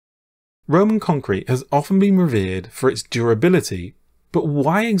Roman concrete has often been revered for its durability, but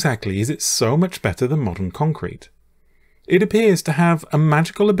why exactly is it so much better than modern concrete? It appears to have a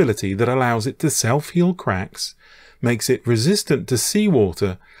magical ability that allows it to self-heal cracks, makes it resistant to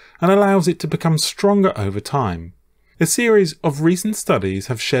seawater, and allows it to become stronger over time. A series of recent studies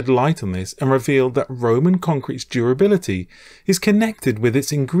have shed light on this and revealed that Roman concrete's durability is connected with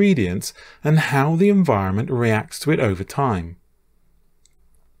its ingredients and how the environment reacts to it over time.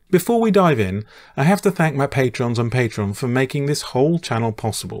 Before we dive in, I have to thank my patrons on Patreon for making this whole channel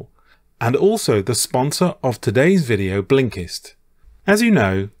possible, and also the sponsor of today's video, Blinkist. As you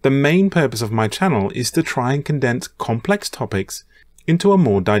know, the main purpose of my channel is to try and condense complex topics into a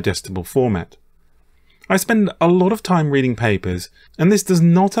more digestible format. I spend a lot of time reading papers, and this does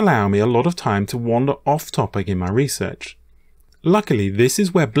not allow me a lot of time to wander off topic in my research. Luckily, this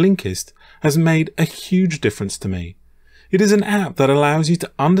is where Blinkist has made a huge difference to me. It is an app that allows you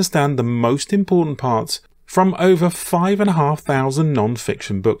to understand the most important parts from over 5,500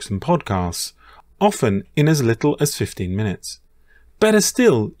 non-fiction books and podcasts, often in as little as 15 minutes. Better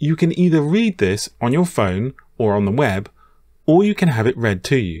still, you can either read this on your phone or on the web, or you can have it read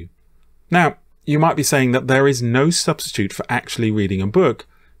to you. Now, you might be saying that there is no substitute for actually reading a book,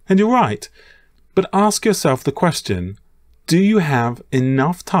 and you're right, but ask yourself the question, do you have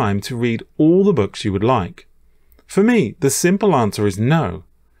enough time to read all the books you would like? For me, the simple answer is no.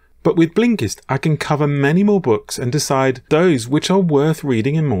 But with Blinkist, I can cover many more books and decide those which are worth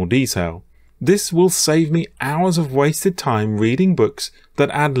reading in more detail. This will save me hours of wasted time reading books that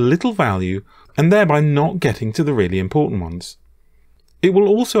add little value and thereby not getting to the really important ones. It will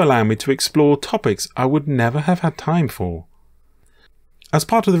also allow me to explore topics I would never have had time for. As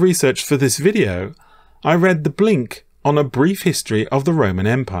part of the research for this video, I read The Blink on a brief history of the Roman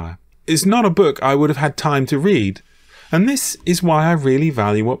Empire. It's not a book I would have had time to read, and this is why I really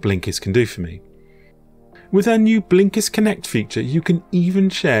value what Blinkist can do for me. With our new Blinkist Connect feature, you can even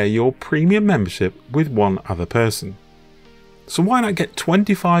share your premium membership with one other person. So why not get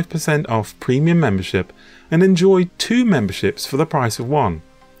 25% off premium membership and enjoy 2 memberships for the price of 1?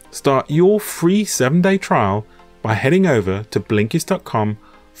 Start your free 7-day trial by heading over to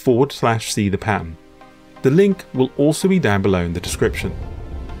blinkist.com/see the pattern. The link will also be down below in the description.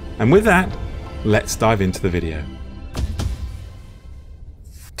 And with that, let's dive into the video.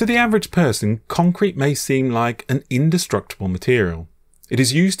 To the average person, concrete may seem like an indestructible material. It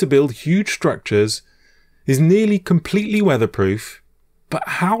is used to build huge structures, is nearly completely weatherproof, but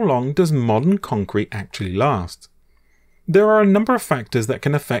how long does modern concrete actually last? There are a number of factors that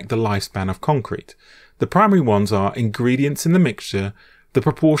can affect the lifespan of concrete. The primary ones are ingredients in the mixture, the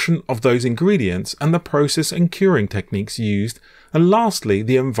proportion of those ingredients, and the process and curing techniques used, and lastly,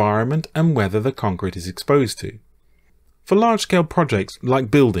 the environment and whether the concrete is exposed to. For large-scale projects like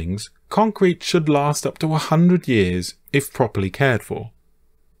buildings, concrete should last up to 100 years if properly cared for.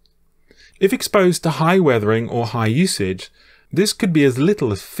 If exposed to high weathering or high usage, this could be as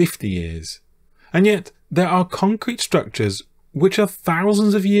little as 50 years. And yet, there are concrete structures which are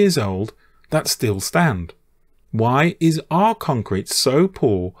thousands of years old that still stand. Why is our concrete so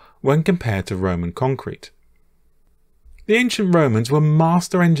poor when compared to Roman concrete? The ancient Romans were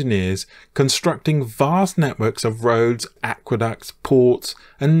master engineers, constructing vast networks of roads, aqueducts, ports,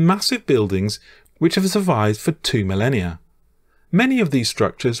 and massive buildings which have survived for 2 millennia. Many of these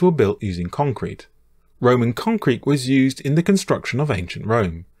structures were built using concrete. Roman concrete was used in the construction of ancient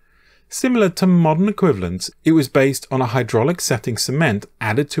Rome. Similar to modern equivalents, it was based on a hydraulic setting cement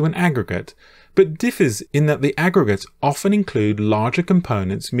added to an aggregate, but differs in that the aggregates often include larger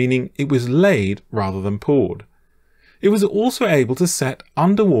components, meaning it was laid rather than poured. It was also able to set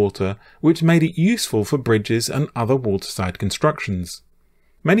underwater, which made it useful for bridges and other waterside constructions.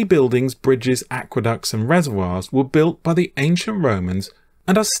 Many buildings, bridges, aqueducts and reservoirs were built by the ancient Romans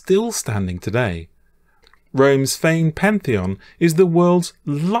and are still standing today. Rome's famed Pantheon is the world's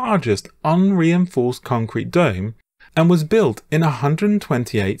largest unreinforced concrete dome and was built in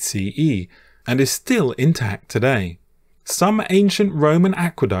 128 CE and is still intact today. Some ancient Roman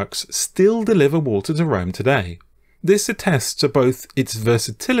aqueducts still deliver water to Rome today. This attests to both its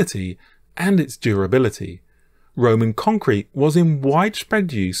versatility and its durability. Roman concrete was in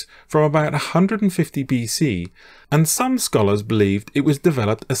widespread use from about 150 BC, and some scholars believed it was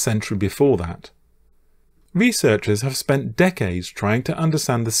developed a century before that. Researchers have spent decades trying to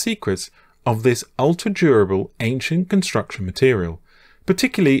understand the secrets of this ultra-durable ancient construction material,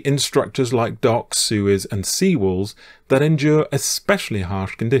 particularly in structures like docks, sewers and seawalls that endure especially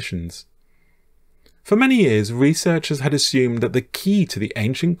harsh conditions. For many years, researchers had assumed that the key to the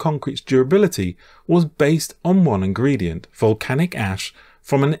ancient concrete's durability was based on one ingredient, volcanic ash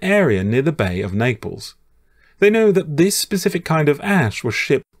from an area near the Bay of Naples. They know that this specific kind of ash was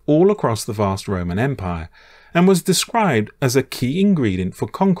shipped all across the vast Roman Empire and was described as a key ingredient for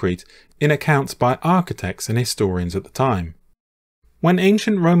concrete in accounts by architects and historians at the time. When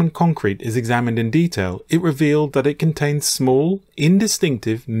ancient Roman concrete is examined in detail, it revealed that it contained small,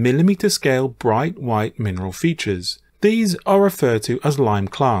 indistinctive, millimeter-scale bright white mineral features. These are referred to as lime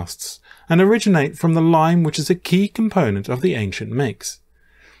clasts, and originate from the lime, which is a key component of the ancient mix.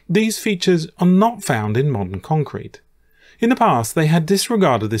 These features are not found in modern concrete. In the past, they had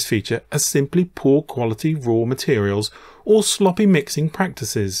disregarded this feature as simply poor quality raw materials or sloppy mixing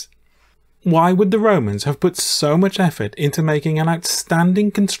practices. Why would the Romans have put so much effort into making an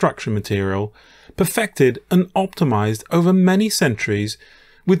outstanding construction material, perfected and optimized over many centuries,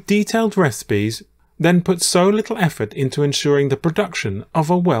 with detailed recipes, then put so little effort into ensuring the production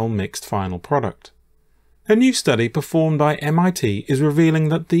of a well-mixed final product? A new study performed by MIT is revealing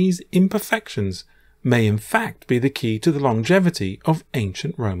that these imperfections may in fact be the key to the longevity of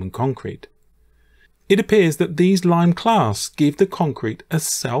ancient Roman concrete. It appears that these lime clasts give the concrete a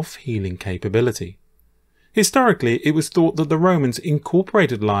self-healing capability. Historically, it was thought that the Romans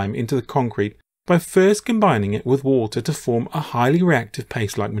incorporated lime into the concrete by first combining it with water to form a highly reactive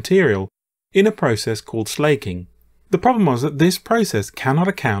paste-like material in a process called slaking. The problem was that this process cannot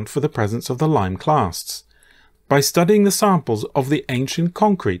account for the presence of the lime clasts. By studying the samples of the ancient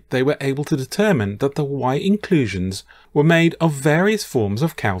concrete, they were able to determine that the white inclusions were made of various forms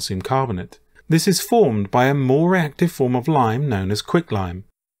of calcium carbonate. This is formed by a more reactive form of lime known as quicklime.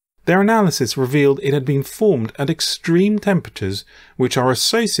 Their analysis revealed it had been formed at extreme temperatures, which are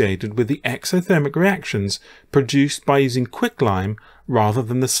associated with the exothermic reactions produced by using quicklime rather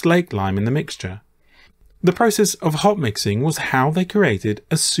than the slaked lime in the mixture. The process of hot mixing was how they created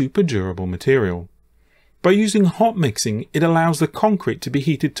a super durable material. By using hot mixing, it allows the concrete to be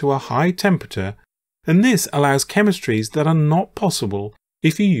heated to a high temperature, and this allows chemistries that are not possible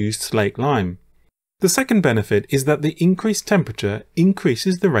if you used slaked lime. The second benefit is that the increased temperature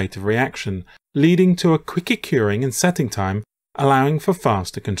increases the rate of reaction, leading to a quicker curing and setting time, allowing for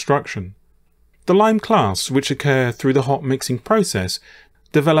faster construction. The lime clasts, which occur through the hot mixing process,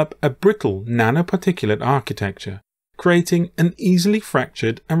 develop a brittle nanoparticulate architecture, creating an easily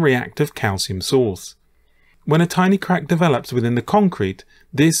fractured and reactive calcium source. When a tiny crack develops within the concrete,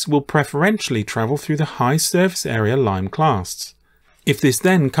 this will preferentially travel through the high surface area lime clasts. If this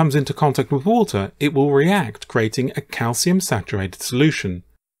then comes into contact with water, it will react, creating a calcium-saturated solution.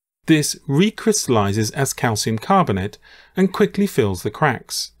 This recrystallizes as calcium carbonate and quickly fills the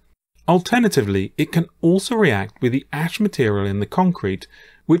cracks. Alternatively, it can also react with the ash material in the concrete,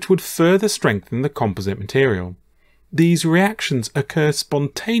 which would further strengthen the composite material. These reactions occur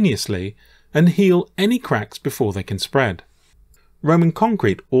spontaneously and heal any cracks before they can spread. Roman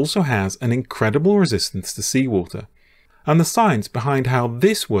concrete also has an incredible resistance to seawater, and the science behind how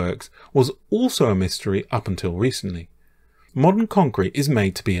this works was also a mystery up until recently. Modern concrete is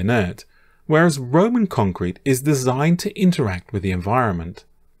made to be inert, whereas Roman concrete is designed to interact with the environment.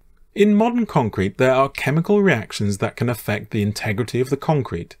 In modern concrete, there are chemical reactions that can affect the integrity of the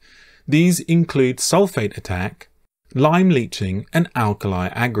concrete. These include sulfate attack, lime leaching, and alkali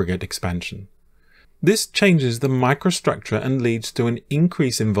aggregate expansion. This changes the microstructure and leads to an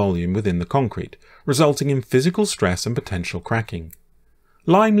increase in volume within the concrete, resulting in physical stress and potential cracking.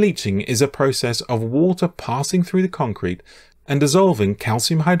 Lime leaching is a process of water passing through the concrete and dissolving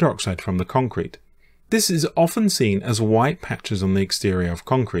calcium hydroxide from the concrete. This is often seen as white patches on the exterior of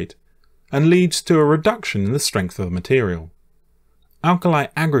concrete, and leads to a reduction in the strength of the material. Alkali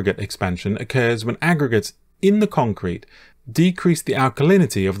aggregate expansion occurs when aggregates in the concrete decrease the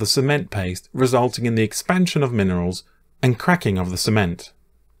alkalinity of the cement paste, resulting in the expansion of minerals and cracking of the cement.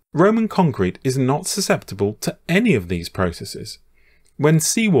 Roman concrete is not susceptible to any of these processes. When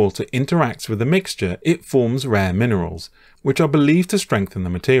seawater interacts with the mixture, it forms rare minerals, which are believed to strengthen the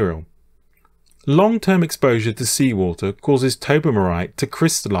material. Long-term exposure to seawater causes tobermorite to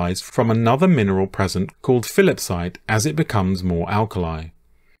crystallize from another mineral present called philipsite as it becomes more alkali.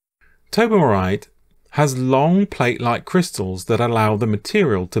 Tobermorite has long plate-like crystals that allow the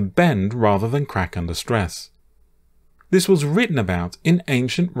material to bend rather than crack under stress. This was written about in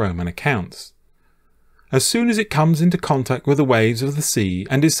ancient Roman accounts. As soon as it comes into contact with the waves of the sea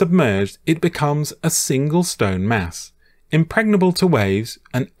and is submerged, it becomes a single stone mass, impregnable to waves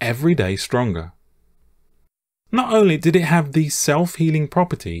and every day stronger. Not only did it have these self-healing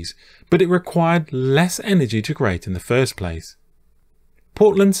properties, but it required less energy to create in the first place.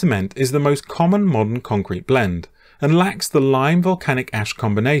 Portland cement is the most common modern concrete blend and lacks the lime volcanic ash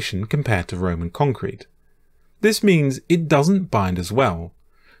combination compared to Roman concrete. This means it doesn't bind as well.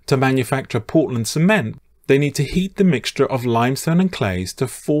 To manufacture Portland cement, they need to heat the mixture of limestone and clays to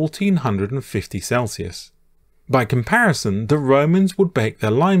 1450 Celsius. By comparison, the Romans would bake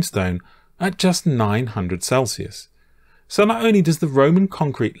their limestone at just 900 Celsius. So not only does the Roman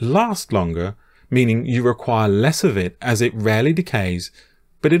concrete last longer, meaning you require less of it as it rarely decays,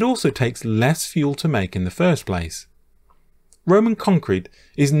 but it also takes less fuel to make in the first place. Roman concrete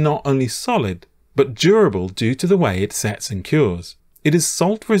is not only solid, but durable due to the way it sets and cures. It is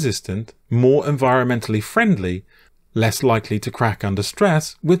salt resistant, more environmentally friendly, less likely to crack under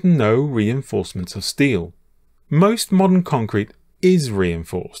stress with no reinforcements of steel. Most modern concrete is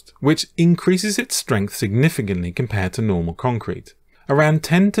reinforced, which increases its strength significantly compared to normal concrete. Around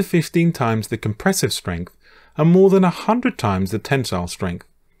 10 to 15 times the compressive strength and more than 100 times the tensile strength.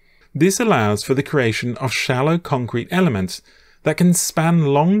 This allows for the creation of shallow concrete elements that can span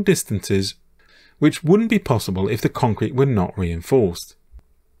long distances, which wouldn't be possible if the concrete were not reinforced.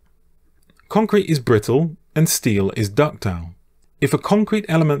 Concrete is brittle and steel is ductile. If a concrete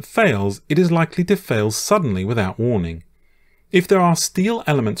element fails, it is likely to fail suddenly without warning. If there are steel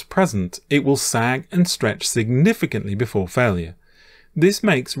elements present, it will sag and stretch significantly before failure. This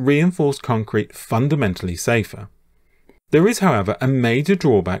makes reinforced concrete fundamentally safer. There is, however, a major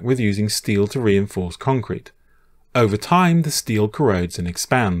drawback with using steel to reinforce concrete. Over time, the steel corrodes and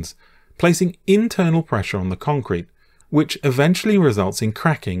expands, placing internal pressure on the concrete, which eventually results in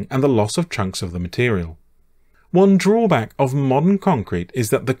cracking and the loss of chunks of the material. One drawback of modern concrete is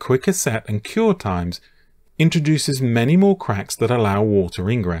that the quicker set and cure times introduces many more cracks that allow water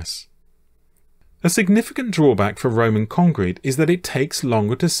ingress. A significant drawback for Roman concrete is that it takes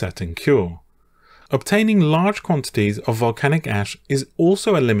longer to set and cure. Obtaining large quantities of volcanic ash is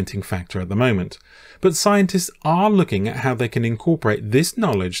also a limiting factor at the moment, but scientists are looking at how they can incorporate this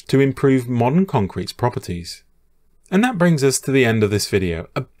knowledge to improve modern concrete's properties. And that brings us to the end of this video.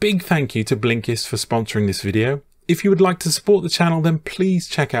 A big thank you to Blinkist for sponsoring this video. If you would like to support the channel, then please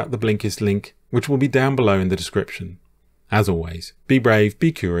check out the Blinkist link, which will be down below in the description. As always, be brave,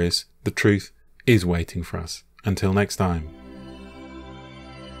 be curious, the truth is waiting for us. Until next time.